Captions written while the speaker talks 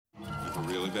a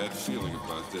really bad feeling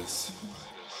about this.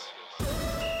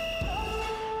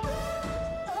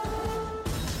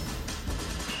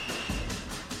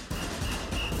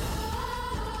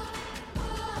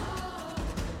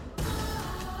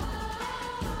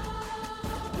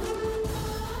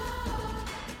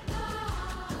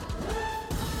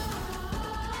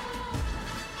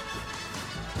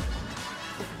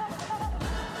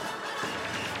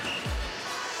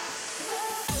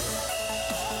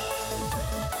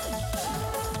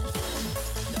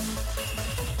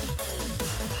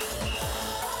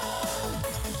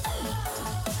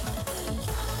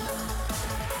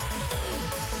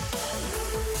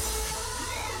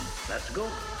 Let's go.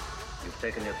 You've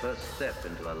taken your first step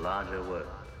into a larger world.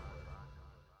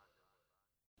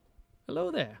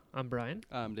 Hello there, I'm Brian,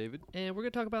 I'm David. and we're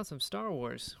going to talk about some Star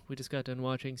Wars. We just got done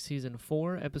watching Season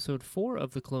 4, Episode 4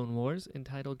 of The Clone Wars,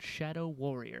 entitled Shadow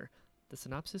Warrior. The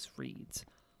synopsis reads,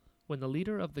 when the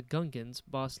leader of the Gungans,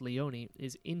 Boss Leone,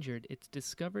 is injured, it's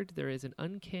discovered there is an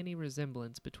uncanny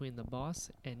resemblance between the boss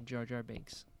and Jar Jar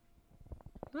Binks.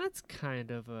 That's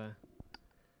kind of a...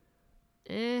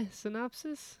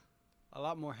 synopsis? A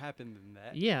lot more happened than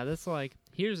that. Yeah, that's like,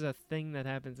 here's a thing that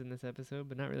happens in this episode,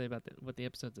 but not really about what the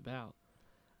episode's about.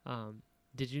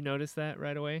 Did you notice that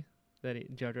right away?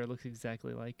 That Jar Jar looks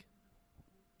exactly like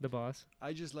the boss?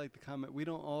 I just like the comment, we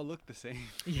don't all look the same.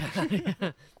 Yeah.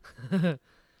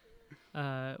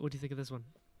 What do you think of this one?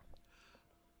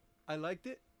 I liked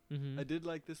it. Mm-hmm. I did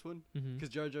like this one. Mm-hmm. Because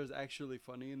Jar Jar's actually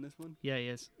funny in this one. Yeah, he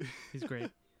is. He's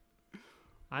great.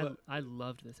 I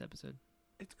loved this episode.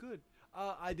 It's good.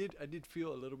 I did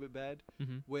feel a little bit bad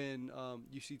Mm-hmm. when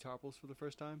you see Tarples for the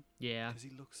first time. Yeah, Because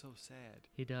he looks so sad.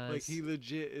 he does. Like, he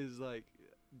legit is like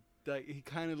he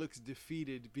kind of looks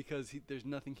defeated because there's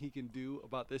nothing he can do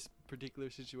about this particular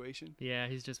situation. Yeah,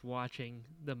 he's just watching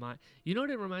the mind. You know what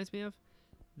it reminds me of?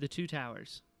 The Two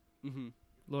Towers. Mm-hmm.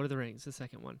 Lord of the Rings, the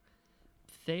second one.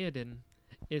 Theoden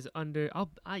is under...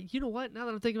 you know what? Now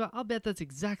that I'm thinking about it, I'll bet that's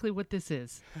exactly what this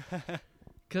is.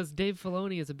 Because Dave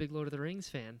Filoni is a big Lord of the Rings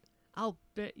fan. I'll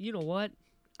bet... You know what?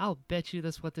 I'll bet you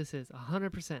that's what this is.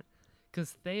 100%.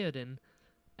 Because Theoden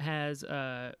has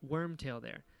Wormtail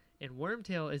there. And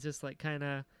Wormtail is this like kind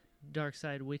of dark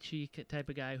side witchy type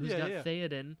of guy who's got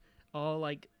Theoden all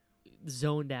like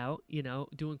zoned out, you know,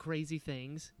 doing crazy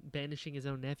things, banishing his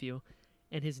own nephew.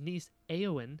 And his niece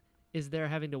Eowyn is there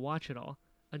having to watch it all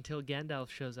until Gandalf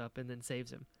shows up and then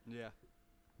saves him. Yeah.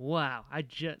 Wow,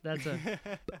 that's a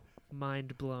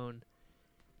mind blown.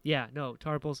 Yeah, no,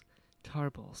 Tarples,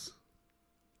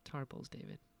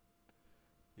 David.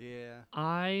 Yeah.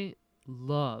 I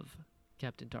love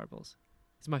Captain Tarples.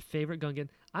 He's my favorite Gungan.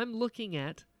 I'm looking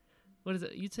at, what is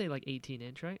it? You'd say like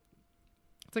 18-inch, right?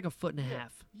 It's like a foot and a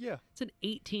half. Yeah. It's an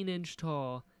 18-inch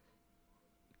tall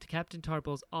Captain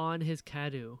Tarples on his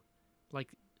Cadu. Like,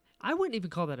 I wouldn't even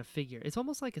call that a figure. It's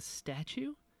almost like a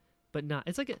statue, but not.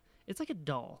 It's like a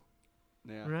doll,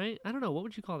 Yeah. right? I don't know. What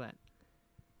would you call that?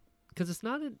 Because it's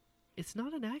not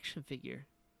an action figure.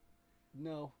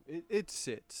 No, it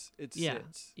sits. It Yeah.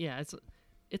 sits. Yeah,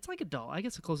 it's like a doll. I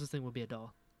guess the closest thing would be a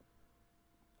doll.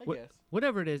 I guess.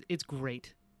 Whatever it is, it's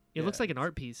great. It Yeah, looks like an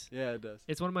art piece. Yeah, it does.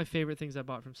 It's one of my favorite things I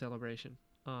bought from Celebration.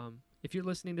 If you're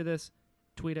listening to this,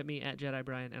 tweet at me at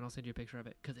JediBrian, and I'll send you a picture of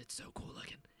it, because it's so cool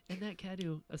looking. And that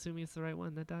Cadu, assuming it's the right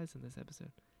one, that dies in this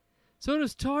episode. So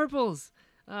does Tarples!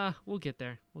 We'll get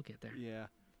there. Yeah.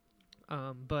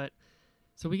 But,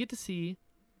 so we get to see,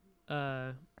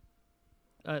 like,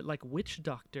 Witch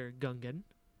Doctor Gungan.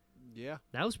 Yeah.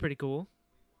 That was pretty cool.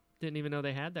 Didn't even know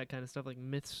they had that kind of stuff, like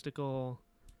mystical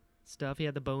stuff. He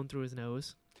had the bone through his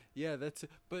nose. Yeah,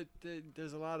 but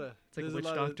there's a lot of... It's like a there's witch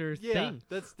lot doctor of, yeah, thing.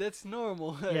 that's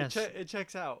normal. Yes. It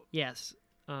checks out. Yes.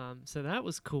 So that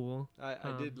was cool.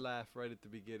 I did laugh right at the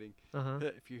beginning. Uh-huh.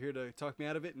 If you're here to talk me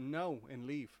out of it, no, and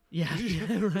leave. Yeah, yeah,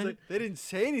 It's right. like, they didn't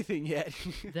say anything yet.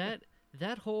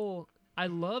 that whole... I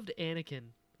loved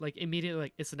Anakin. Like, immediately,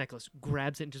 like, it's the necklace.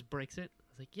 Grabs it and just breaks it. I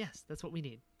was like, yes, that's what we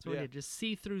need. That's what we Yeah. need. Just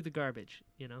see through the garbage,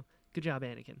 you know? Good job,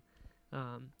 Anakin.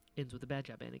 Ends with a bad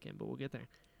job, Anakin, but we'll get there.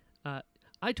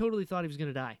 I totally thought he was going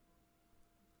to die.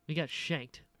 He got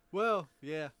shanked. Well,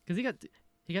 yeah. Because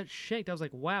he got shanked. I was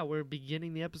like, wow, we're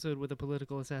beginning the episode with a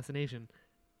political assassination.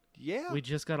 Yeah. We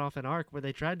just got off an arc where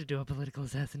they tried to do a political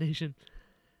assassination.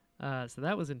 So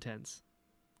that was intense.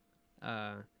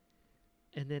 And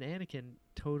then Anakin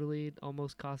totally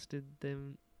almost costed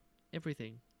them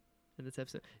everything in this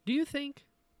episode. Do you think...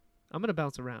 I'm going to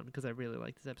bounce around because I really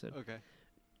like this episode. Okay.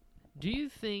 Do you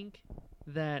think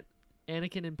that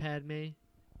Anakin and Padme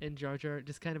and Jar Jar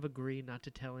just kind of agree not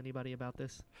to tell anybody about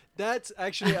this? That's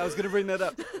actually, I was going to bring that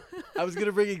up. I was going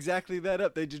to bring exactly that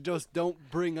up. They just don't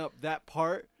bring up that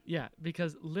part. Yeah,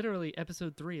 because literally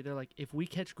episode 3, they're like, if we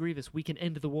catch Grievous, we can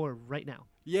end the war right now.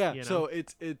 Yeah, You know? so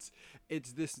it's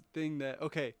this thing that,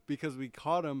 okay, because we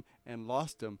caught him and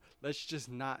lost him, let's just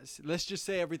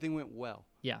say everything went well.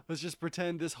 Yeah. Let's just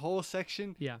pretend this whole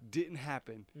section didn't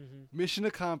happen. Mission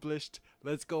accomplished.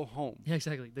 Let's go home. Yeah,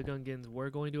 exactly. The Gungans were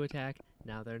going to attack.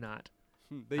 Now they're not.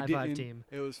 They High didn't. five, team.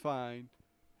 It was fine.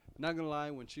 Not gonna lie,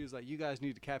 when she was like, "You guys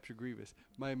need to capture Grievous,"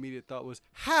 my immediate thought was,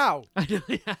 "How?" I know.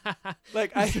 Yeah.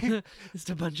 Like just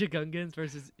a bunch of Gungans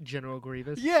versus General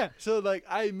Grievous. Yeah. So like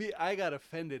I got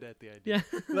offended at the idea.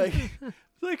 Yeah.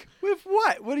 like with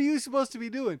what? What are you supposed to be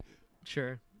doing?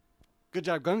 Sure. Good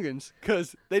job, Gungans,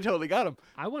 because they totally got him.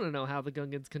 I want to know how the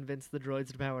Gungans convinced the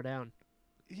droids to power down.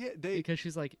 Yeah, because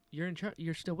she's like, "You're in charge.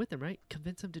 You're still with them, right?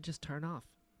 Convince them to just turn off."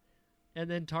 And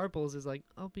then Tarpals is like,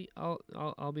 "I'll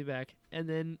be back." And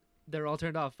then they're all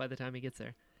turned off by the time he gets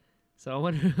there. So I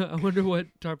wonder what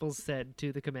Tarpals said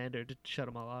to the commander to shut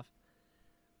them all off.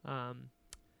 All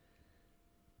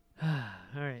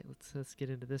right, let's get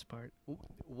into this part.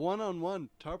 1-on-1,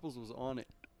 Tarpals was on it.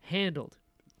 Handled.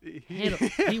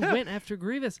 He went after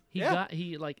Grievous. He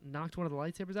knocked one of the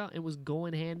lightsabers out and was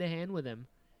going hand to hand with him.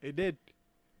 He did.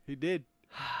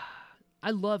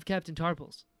 I love Captain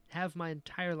Tarpals. Have my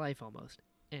entire life almost.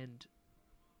 And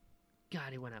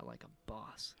God, he went out like a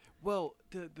boss. Well,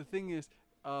 the thing is,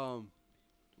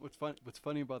 what's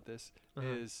funny about this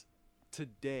is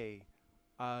today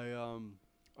I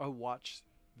watched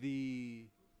the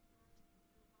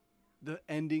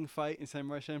ending fight in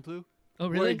Samurai Champloo. Oh,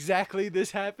 really? Where exactly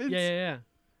this happens. Yeah.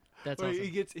 That's where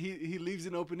awesome. he leaves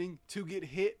an opening to get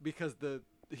hit because the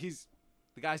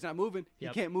guy's not moving.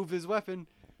 Yep. He can't move his weapon,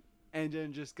 and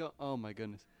then just go. Oh my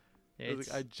goodness!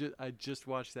 I just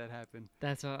watched that happen.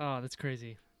 That's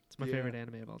crazy. It's my favorite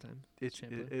anime of all time. It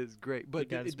is great, but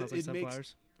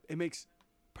it makes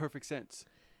perfect sense.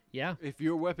 Yeah. If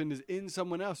your weapon is in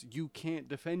someone else, you can't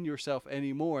defend yourself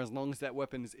anymore as long as that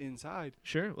weapon is inside.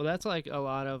 Sure. Well, that's like a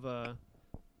lot of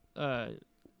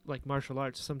like martial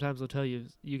arts. Sometimes they'll tell you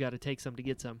got to take some to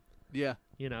get some. Yeah.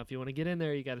 You know, if you want to get in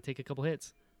there, you got to take a couple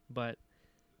hits. But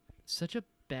such a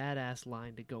badass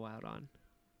line to go out on.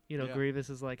 You know, Grievous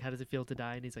is like, "How does it feel to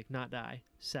die?" And he's like, "Not die,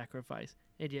 sacrifice."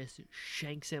 And just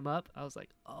shanks him up. I was like,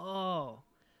 oh.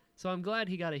 So I'm glad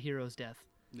he got a hero's death.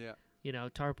 Yeah. You know,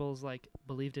 Tarpals like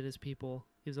believed in his people.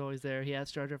 He was always there. He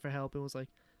asked Jar Jar for help and was like,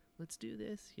 "Let's do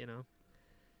this," you know.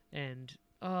 And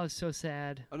so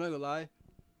sad. I'm not gonna lie,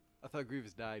 I thought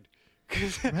Grievous died.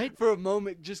 Right? For a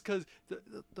moment, just because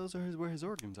those are where his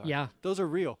organs are. Yeah. Those are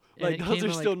real. And like those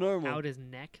are still normal. Out his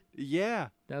neck. Yeah.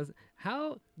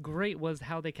 How great was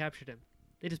how they captured him.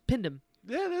 They just pinned him.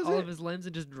 Yeah, that's all of his limbs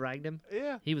and just dragged him.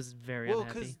 Yeah. He was very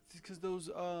unhappy. Because those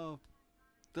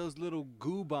little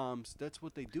goo bombs, that's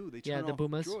what they do. They turn the off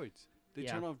Boomas. droids. They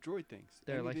turn off droid things.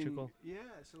 They're electrical. Yeah,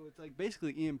 so it's like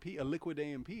basically EMP, a liquid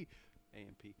EMP.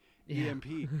 Yeah.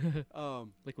 EMP.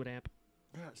 Liquid amp.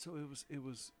 Yeah, so it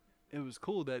was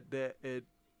cool that it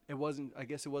wasn't, I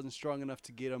guess it wasn't strong enough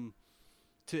to get him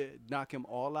to knock him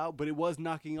all out, but it was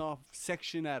knocking off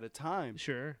section at a time.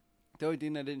 Sure. The only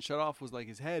thing that didn't shut off was like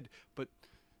his head, but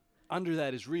under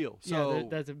that is real. So yeah,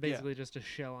 that's basically just a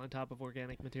shell on top of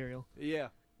organic material. Yeah.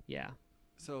 Yeah.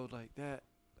 So like that.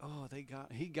 Oh,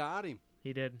 he got him.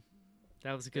 He did.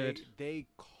 That was good. They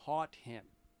caught him.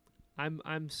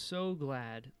 I'm so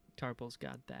glad Tarpals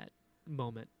got that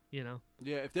moment. You know.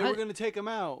 Yeah. If they were gonna take him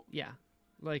out. Yeah.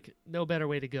 Like no better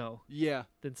way to go. Yeah.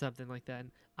 Than something like that.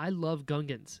 And I love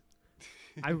Gungans.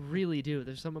 I really do.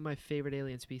 They're some of my favorite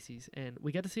alien species, and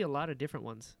we got to see a lot of different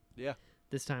ones. Yeah.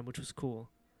 This time, which was cool.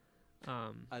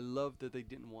 I love that they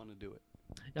didn't want to do it.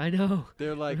 I know.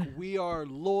 They're like, we are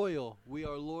loyal. We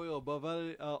are loyal above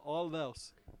all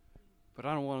else. But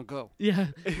I don't want to go. Yeah.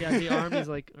 Yeah. The army's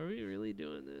like, are we really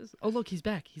doing this? Oh, look, he's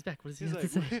back. He's back. What does he have to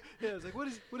say? Yeah. It's like, what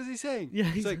is he saying? Yeah.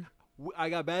 He's like, I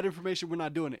got bad information. We're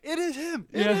not doing it. It is him.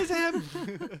 It is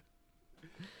him.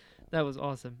 That was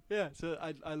awesome. Yeah, so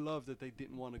I love that they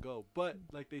didn't want to go. But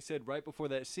like they said right before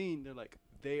that scene, they're like,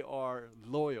 they are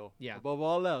loyal above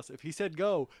all else. If he said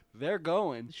go, they're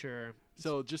going. Sure.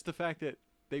 So just the fact that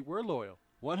they were loyal,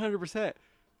 100%,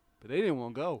 but they didn't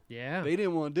want to go. Yeah. They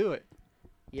didn't want to do it.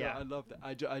 Yeah. So I love that.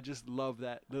 I just love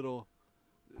that little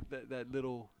that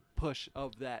little push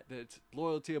of that's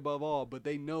loyalty above all, but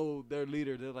they know their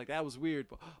leader. They're like, that was weird,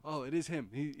 but oh, it is him.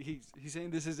 He's saying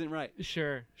this isn't right.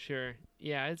 Sure.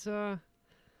 Yeah, it's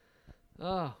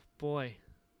oh boy.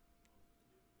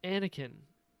 Anakin.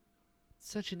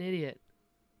 Such an idiot.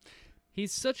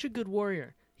 He's such a good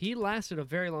warrior. He lasted a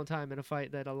very long time in a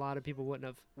fight that a lot of people wouldn't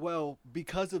have. Well,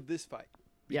 because of this fight.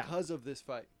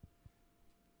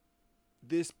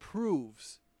 This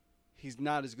proves he's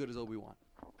not as good as Obi-Wan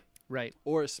Right.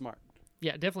 or as smart.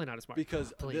 Yeah, definitely not as smart.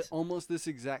 Because Please. almost this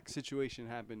exact situation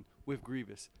happened with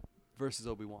Grievous versus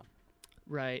Obi-Wan.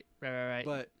 Right.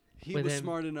 But he With was him.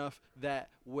 smart enough that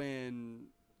when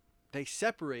they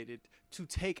separated to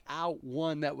take out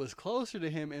one that was closer to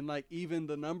him and like even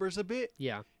the numbers a bit,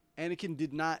 Yeah. Anakin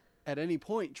did not at any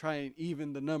point try and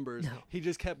even the numbers. No. He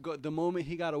just kept the moment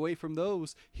he got away from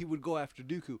those, he would go after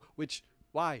Dooku, which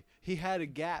why? He had a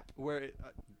gap where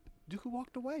Dooku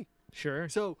walked away. Sure.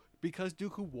 So, because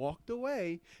Dooku walked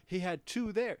away, he had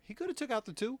 2 there. He could have took out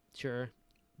the 2, Sure.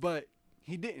 but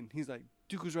he didn't. He's like,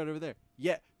 Dooku's right over there.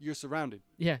 Yeah, you're surrounded.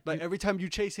 Yeah. Like every time you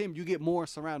chase him, you get more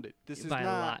surrounded. This is by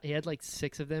not a lot. He had like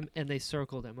 6 of them, and they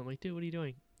circled him. I'm like, dude, what are you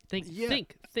doing? Think.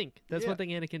 That's Yeah. one thing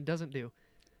Anakin doesn't do.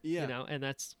 Yeah. You know, and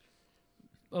that's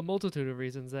a multitude of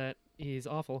reasons that he's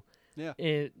awful. Yeah.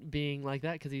 It being like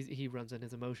that because he runs on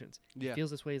his emotions. Yeah. He feels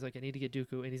this way. He's like, I need to get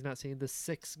Dooku, and he's not seeing the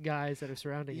 6 guys that are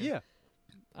surrounding him. Yeah.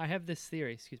 I have this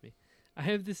theory. Excuse me. I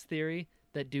have this theory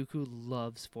that Dooku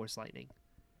loves Force lightning.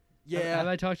 Yeah. Have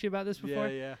I talked to you about this before?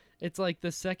 Yeah. It's like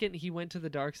the second he went to the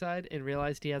dark side and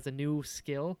realized he has a new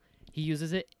skill, he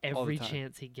uses it All the every time.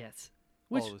 chance he gets.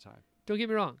 Which, All the time. don't get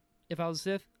me wrong, if I was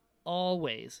Sith,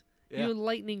 always. Yeah. You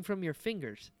lightning from your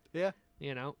fingers, Yeah.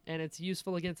 you know, and it's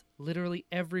useful against literally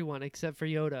everyone except for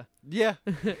Yoda Yeah.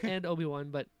 and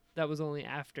Obi-Wan, but that was only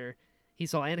after he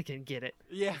saw Anakin get it.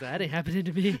 Yeah. That ain't happening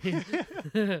to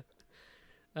me.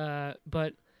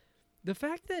 But the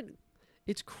fact that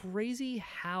it's crazy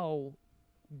how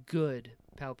good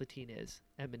Palpatine is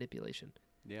at manipulation.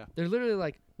 Yeah. They're literally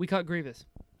like, we caught Grievous.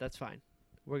 That's fine.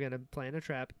 We're going to plan a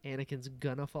trap. Anakin's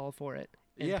going to fall for it.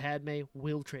 And Yeah. Padme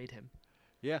will trade him.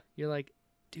 Yeah. You're like,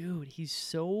 dude, he's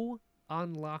so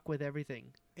on lock with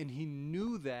everything. And he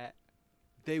knew that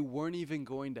they weren't even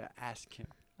going to ask him.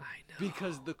 I know.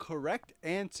 Because the correct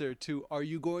answer to are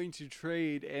you going to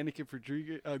trade Anakin for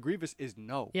Grievous is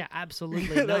no. Yeah,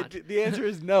 absolutely not. Like, the answer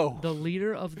is no. The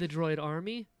leader of the droid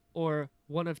army or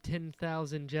one of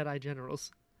 10,000 Jedi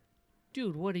generals?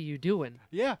 Dude, what are you doing?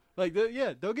 Yeah, like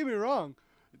don't get me wrong.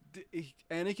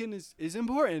 Anakin is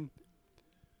important.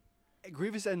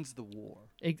 Grievous ends the war.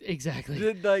 Exactly.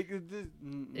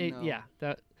 No. Yeah,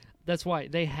 that's why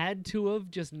they had to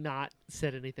have just not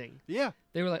said anything. Yeah.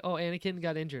 They were like, "Oh, Anakin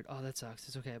got injured. Oh, that sucks.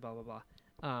 It's okay." Blah blah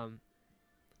blah.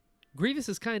 Grievous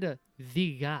is kind of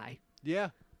the guy. Yeah.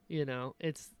 You know,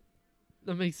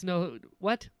 that makes no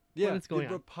what. Yeah. What's going the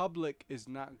on? Republic is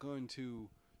not going to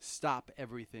stop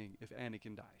everything if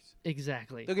Anakin dies.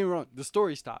 Exactly. Don't get me wrong. The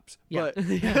story stops. Yeah. But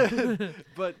Yeah.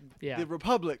 but Yeah. the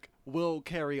Republic will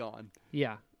carry on.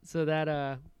 Yeah. So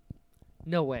that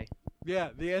no way. Yeah.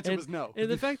 The answer And- was no. And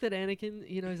the fact that Anakin,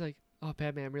 you know, he's like, "Oh,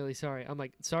 Padme, I'm really sorry." I'm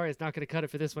like, "Sorry, it's not going to cut it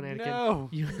for this one, Anakin." No.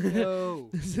 You No.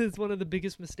 This is one of the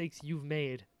biggest mistakes you've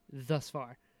made thus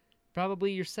far.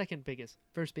 Probably your second biggest.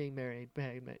 First being married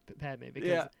Padme. Because,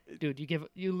 Yeah. dude,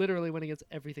 you literally went against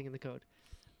everything in the code.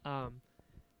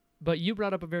 But you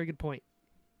brought up a very good point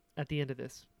at the end of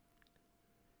this.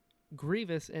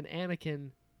 Grievous and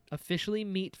Anakin officially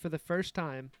meet for the first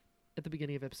time at the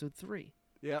beginning of episode 3.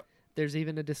 Yep. There's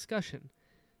even a discussion,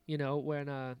 you know, when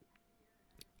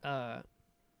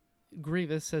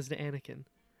Grievous says to Anakin,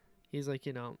 he's like,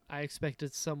 you know, I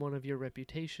expected someone of your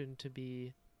reputation to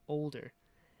be older.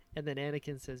 And then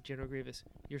Anakin says, General Grievous,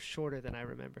 you're shorter than I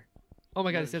remember. Oh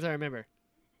my God, he Yes. says I remember.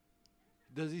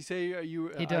 Does he say you?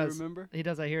 He does. I remember. He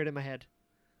does. I hear it in my head.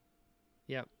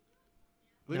 Yep.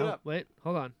 Look No, it up. Wait,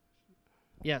 hold on.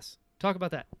 Yes. Talk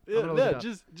about that. I'm Yeah, gonna look it up.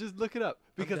 just look it up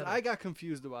because gonna. I got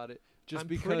confused about it. Just I'm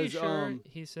because pretty sure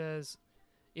he says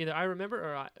either I remember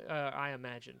or I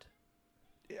imagined.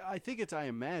 I think it's I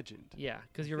imagined. Yeah,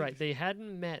 because you're right. They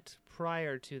hadn't met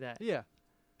prior to that. Yeah.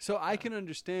 So I can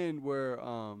understand where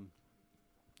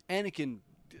Anakin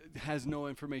has no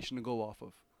information to go off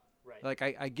of. Right. Like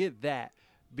I get that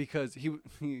because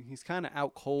he's kind of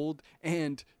out cold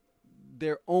and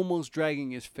they're almost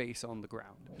dragging his face on the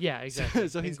ground. Yeah, exactly.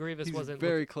 So And he's Grievous he's wasn't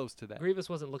very close to that. Grievous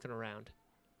wasn't looking around.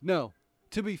 No.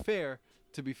 To be fair,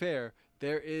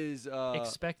 there is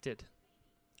Expected.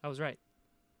 I was right.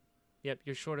 Yep,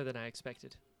 you're shorter than I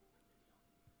expected.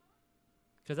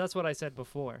 Because that's what I said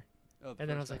before. oh, the And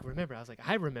then I was first like, remember. I was like,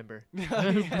 I remember.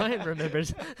 time. Brian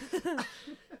remembers.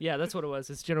 Yeah, that's what it was.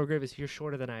 It's General Grievous, you're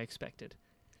shorter than I expected.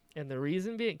 And the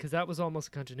reason being, because that was almost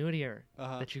a continuity error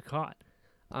Uh-huh. that you caught.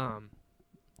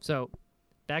 So,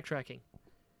 backtracking.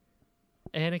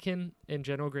 Anakin and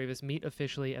General Grievous meet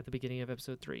officially at the beginning of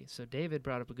episode 3. So David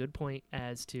brought up a good point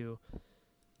as to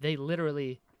they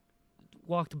literally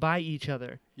walked by each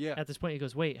other. Yeah. At this point, he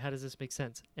goes, wait, how does this make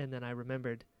sense? And then I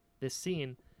remembered this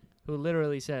scene who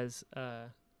literally says,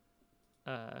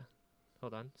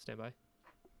 Hold on. Stand by.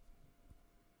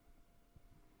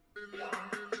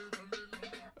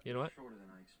 You know what? Shorter than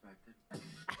I expected.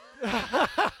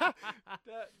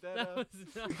 That was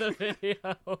not the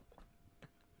video.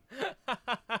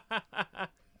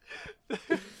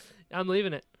 I'm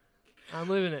leaving it.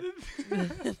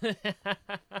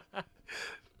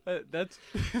 That's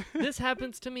This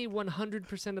happens to me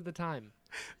 100% of the time.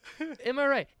 Am I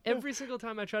right? Every single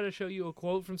time I try to show you a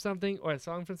quote from something or a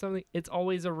song from something, it's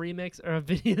always a remix or a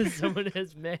video someone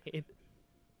has made.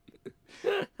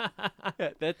 yeah,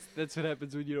 that's what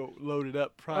happens when you don't load it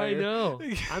up prior. I know.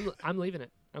 I'm leaving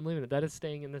it. That is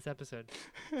staying in this episode.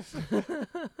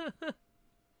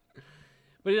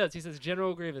 But he does. He says,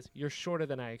 General Grievous, you're shorter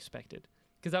than I expected.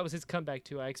 Because that was his comeback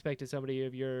to, I expected somebody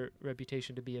of your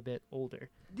reputation to be a bit older.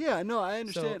 Yeah, no, I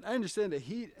understand. So- I understand that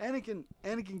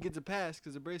Anakin gets a pass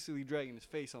because they're basically dragging his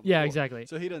face on the Yeah, floor, exactly.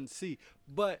 so he doesn't see.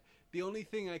 But the only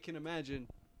thing I can imagine,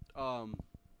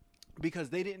 because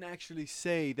they didn't actually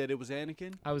say that it was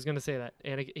Anakin I was going to say that.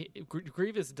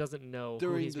 Grievous doesn't know who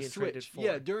during he's the being traded switch. for.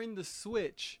 Yeah, during the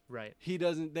switch, Right. he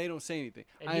doesn't. They don't say anything.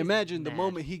 And I he's imagine the mad.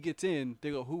 moment he gets in, they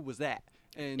go, "Who was that?"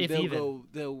 And If they'll even. go.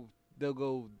 They'll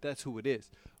go. That's who it is.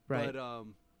 Right. But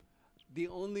the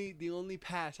only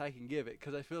pass I can give it,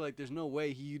 because I feel like there's no way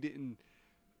you didn't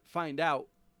find out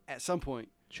at some point,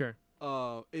 Sure.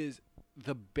 is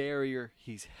the barrier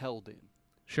he's held in,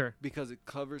 Sure. because it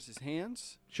covers his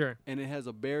hands Sure. and it has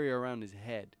a barrier around his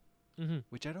head, Mm-hmm.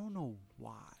 which I don't know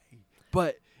why,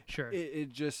 but Sure.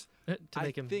 it just to I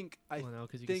make him. think I well, no,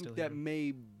 'cause you can think still hear that him.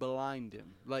 may blind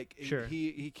him. Like Sure.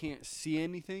 he can't see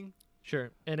anything.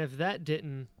 Sure. And if that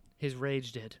didn't, his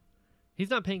rage did. He's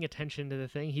not paying attention to the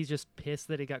thing. He's just pissed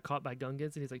that he got caught by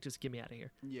Gungans, and he's like, just get me out of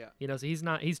here. Yeah. You know, so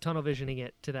he's tunnel visioning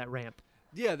it to that ramp.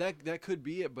 Yeah, that could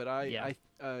be it, but Yeah.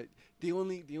 the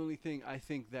only thing I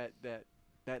think that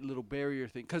little barrier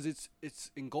thing, because it's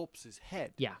engulfs his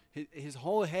head. Yeah. His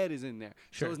whole head is in there,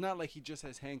 Sure. so it's not like he just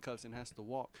has handcuffs and has to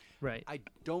walk. Right. I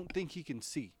don't think he can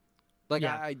see. Like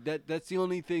Yeah. that's the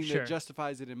only thing Sure. that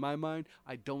justifies it in my mind.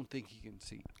 I don't think he can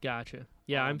see. Gotcha.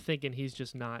 Yeah, I'm thinking he's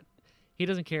just not. He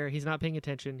doesn't care. He's not paying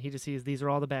attention. He just sees these are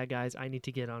all the bad guys. I need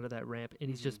to get onto that ramp, and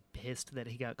he's just pissed that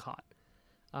he got caught.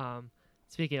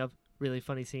 Speaking of, really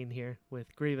funny scene here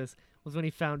with Grievous was when he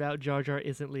found out Jar Jar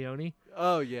isn't Leone,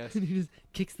 Oh yes. and he just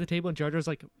kicks the table, and Jar Jar's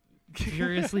like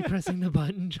furiously pressing the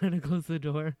button, trying to close the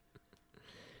door.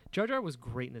 Jar Jar was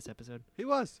great in this episode. He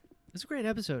was. It was a great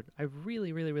episode. I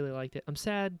really, really, really liked it. I'm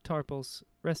sad Tarpals,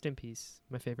 rest in peace,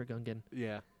 my favorite Gungan.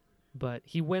 Yeah. But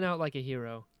he went out like a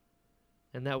hero,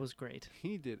 and that was great.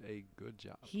 He did a good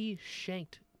job. He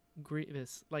shanked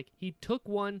Grievous. Like, he took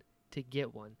one to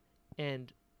get one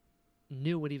and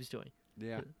knew what he was doing.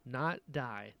 Yeah. Not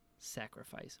die,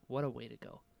 sacrifice. What a way to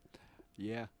go.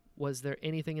 Yeah. Was there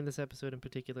anything in this episode in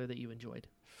particular that you enjoyed?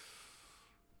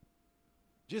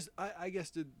 Just I guess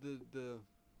the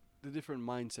different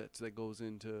mindsets that goes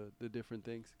into the different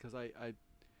things, because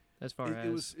As far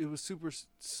as... it was super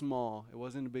small. It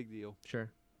wasn't a big deal, Sure.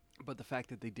 but the fact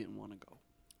that they didn't want to go,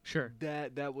 Sure.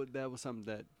 that was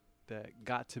something that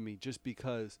got to me, just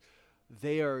because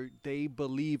they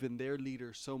believe in their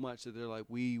leader so much that they're like,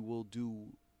 we will do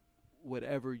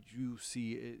whatever you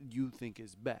you think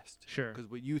is best. Sure. Because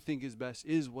what you think is best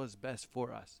is what's best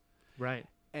for us. Right.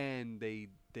 And they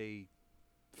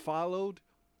followed,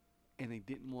 and they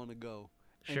didn't want to go.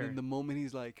 Sure. And in the moment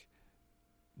he's like,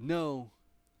 no,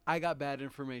 I got bad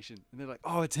information. And they're like,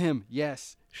 oh, it's him.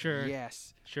 Yes. Sure.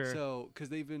 Yes. Sure. So, because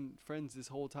they've been friends this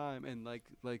whole time, and like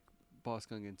Boss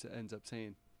Gungan ends up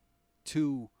saying,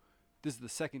 this is the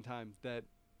second time that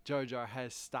Jar Jar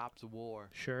has stopped war.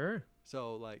 Sure.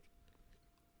 So, like,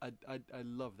 I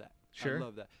love that. Sure. I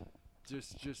love that.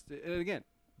 Just, and again,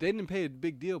 they didn't pay a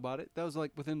big deal about it. That was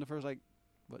like within the first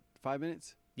 5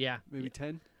 minutes, Yeah. maybe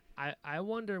 10. I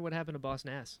wonder what happened to Boss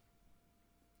Nass.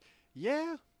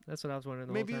 Yeah. That's what I was wondering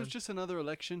the Maybe it whole was time. just another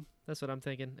election. That's what I'm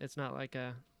thinking. It's not like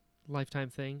a lifetime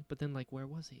thing, but then, like, where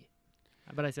was he?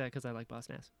 But I say that because I like Boss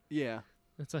Nass. Yeah.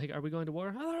 It's like, are we going to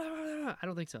war? I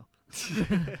don't think so.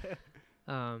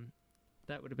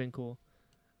 That would have been cool.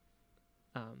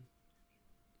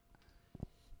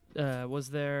 Was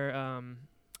there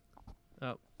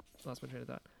oh, lost my train of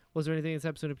thought. Was there anything in this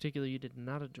episode in particular you did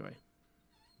not enjoy?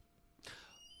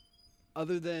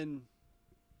 Other than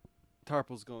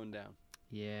Tarpals going down.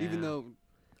 Yeah. Even though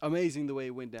amazing the way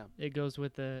it went down. it goes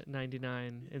with the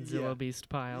 99 and Zillow Yeah. Beast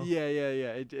pile. Yeah.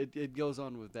 It goes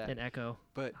on with that. And Echo.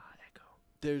 But Echo.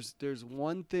 there's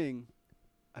one thing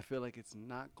I feel like it's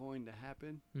not going to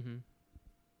happen. Mm-hmm.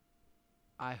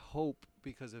 I hope,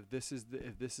 because if this is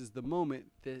the moment,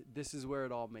 this is where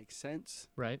it all makes sense.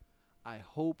 Right. I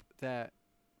hope that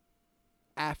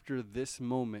after this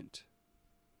moment,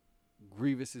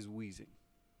 Grievous is wheezing.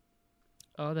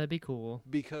 Oh, that'd be cool.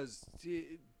 Because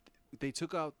they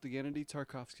took out the Gennady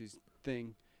Tarkovsky's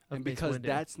thing, Of and Mace because Windu.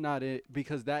 that's not it,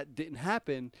 because that didn't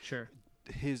happen, Sure.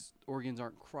 his organs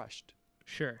aren't crushed.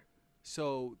 Sure.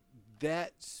 So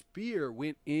that spear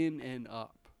went in and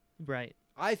up. Right.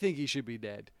 I think he should be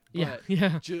dead. Yeah. But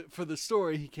Yeah. for the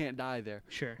story, he can't die there.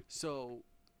 Sure. So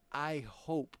I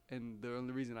hope, and the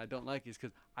only reason I don't like it is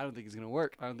because I don't think it's going to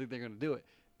work. I don't think they're going to do it.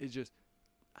 It's just,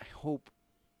 I hope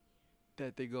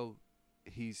that they go,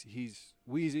 he's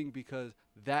wheezing because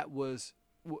that was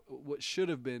what should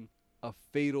have been a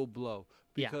fatal blow.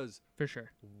 Yeah. Because For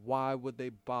sure. why would they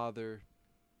bother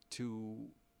to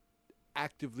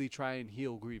actively try and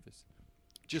heal Grievous?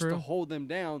 Just True. to hold them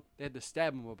down, they had to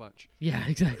stab him a bunch. Yeah.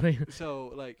 Exactly.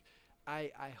 So, like,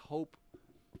 I hope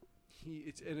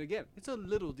and again, it's a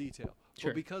little detail.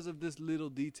 Sure. But because of this little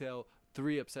detail,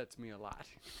 3 upsets me a lot.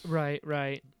 Right.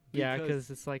 Right. Yeah. Because- Because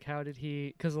it's like, how did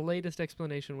he? Because the latest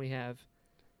explanation we have,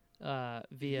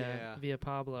 via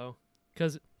Pablo.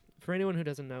 Because for anyone who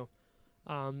doesn't know,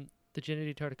 the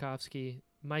Gennady Tartakovsky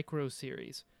micro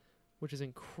series, which is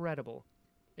incredible.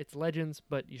 It's Legends,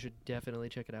 but you should definitely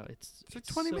check it out. It's It's like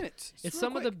 20 so- minutes. It's real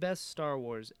some of the quick. best Star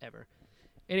Wars ever.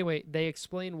 Anyway, they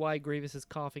explain why Grievous is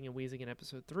coughing and wheezing in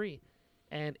Episode 3,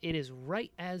 and it is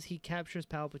right as he captures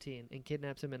Palpatine and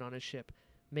kidnaps him in on his ship.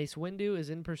 Mace Windu is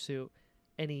in pursuit,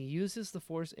 and he uses the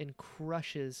Force and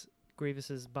crushes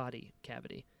Grievous's body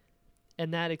cavity,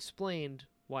 and that explained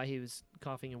why he was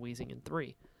coughing and wheezing in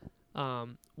 3.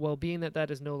 Well, being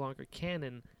that is no longer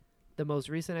canon, the most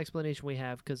recent explanation we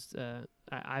have, because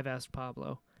I've asked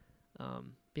Pablo,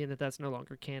 being that that's no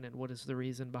longer canon, what is the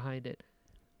reason behind it?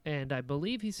 And I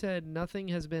believe he said nothing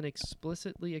has been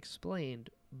explicitly explained,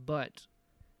 but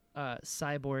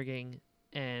cyborging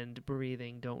and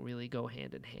breathing don't really go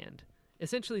hand in hand.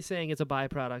 Essentially saying it's a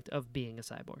byproduct of being a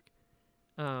cyborg,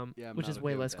 Yeah, I'm which not is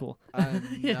way okay with less that. cool.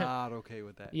 I'm Yeah. not okay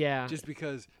with that. Yeah, Just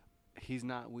because he's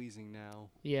not wheezing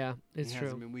now. yeah, it's he true.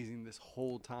 hasn't been wheezing this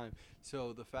whole time.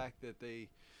 So the fact that they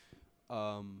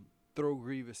throw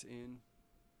Grievous in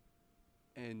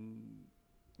and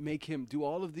make him do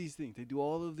all of these things. They do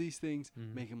all of these things,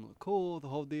 Mhm. make him look cool, the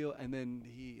whole deal, and then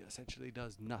he essentially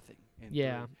does nothing. in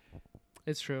Yeah, 3.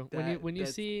 it's true. When you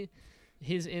that's- see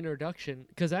his introduction,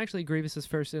 because actually Grievous's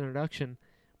first introduction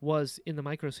was in the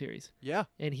micro series, Yeah.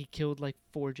 and he killed like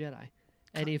 4 Jedi,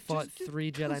 and he Just- fought just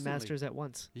 3 Jedi constantly. Masters at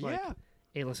once. Like Yeah.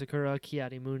 Aayla Secura,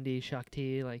 Ki-Adi-Mundi,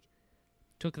 Shakti, like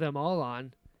took them all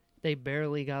on. They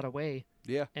barely got away,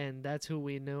 Yeah. and that's who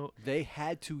we know. They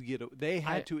had to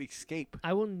to escape.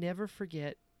 I will never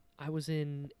forget. I was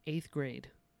in 8th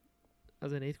grade.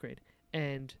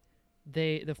 And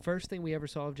the first thing we ever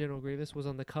saw of General Grievous was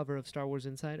on the cover of Star Wars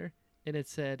Insider, and it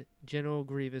said General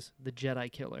Grievous, the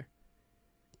Jedi Killer.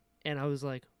 And I was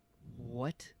like,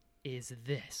 "What is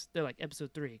this?" They're like,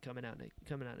 Episode 3 coming out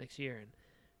next year,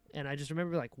 and I just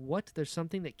remember like, "What? There's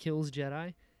something that kills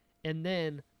Jedi," and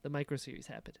then the micro series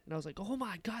happened, and I was like, "Oh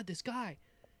my God, this guy!"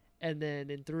 And then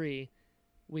in 3,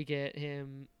 we get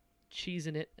him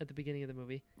cheesing it at the beginning of the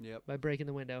movie Yep. by breaking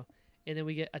the window. And then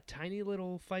we get a tiny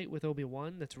little fight with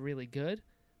Obi-Wan that's really good.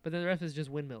 But then the rest is just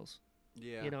windmills.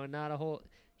 Yeah. You know, not a whole...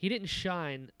 He didn't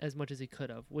shine as much as he could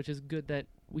have, which is good that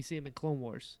we see him in Clone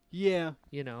Wars. Yeah.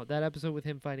 You know, that episode with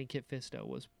him fighting Kit Fisto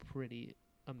was pretty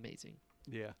amazing.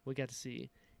 Yeah. We got to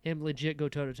see him legit go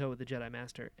toe-to-toe with the Jedi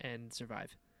Master and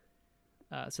survive.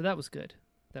 So that was good.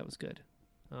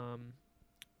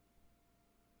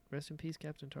 Rest in peace,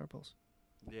 Captain Tarpals.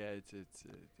 Yeah. It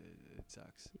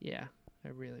sucks. Yeah, I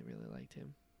really, really liked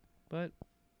him. But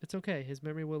it's okay. His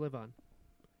memory will live on.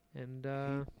 And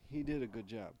He did a good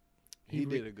job. he He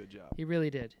re- did a good job. he really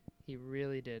did. He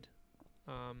really did.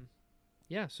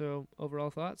 Yeah, so overall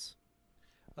thoughts?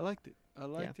 I liked it. I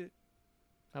liked it.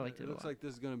 I liked it It a looks lot. like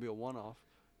this is going to be a one-off.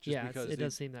 Just Yeah, because it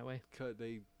does seem that way.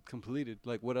 they completed.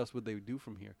 Like, what else would they do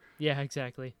from here? Yeah,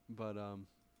 exactly. But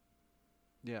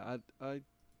yeah, I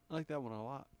like that one a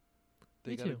lot.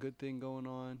 They Me got a too. good thing going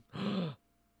on.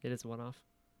 It is a one-off.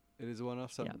 It is a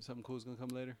one-off. Yeah. Something cool is gonna come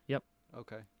later. Yep.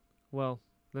 Okay. Well,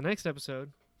 the next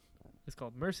episode is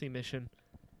called Mercy Mission,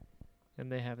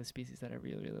 and they have a species that I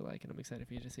really, really like, and I'm excited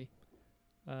for you to see.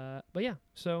 But yeah,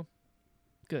 so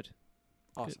good.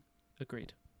 Awesome.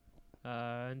 Agreed.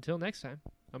 Until next time,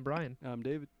 I'm Brian, I'm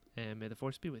David. and may the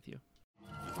Force be with you.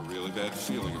 I have a really bad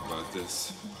feeling about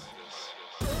this.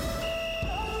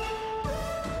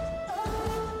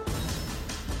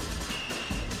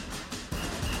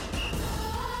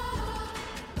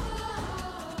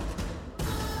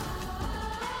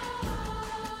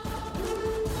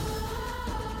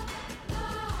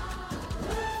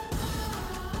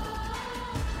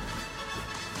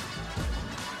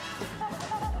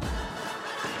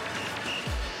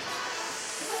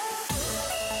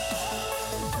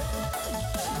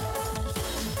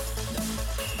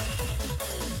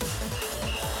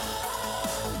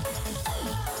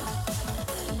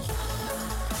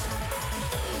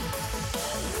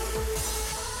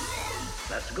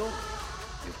 Let's go.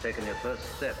 You've taken your first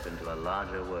step into a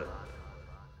larger world.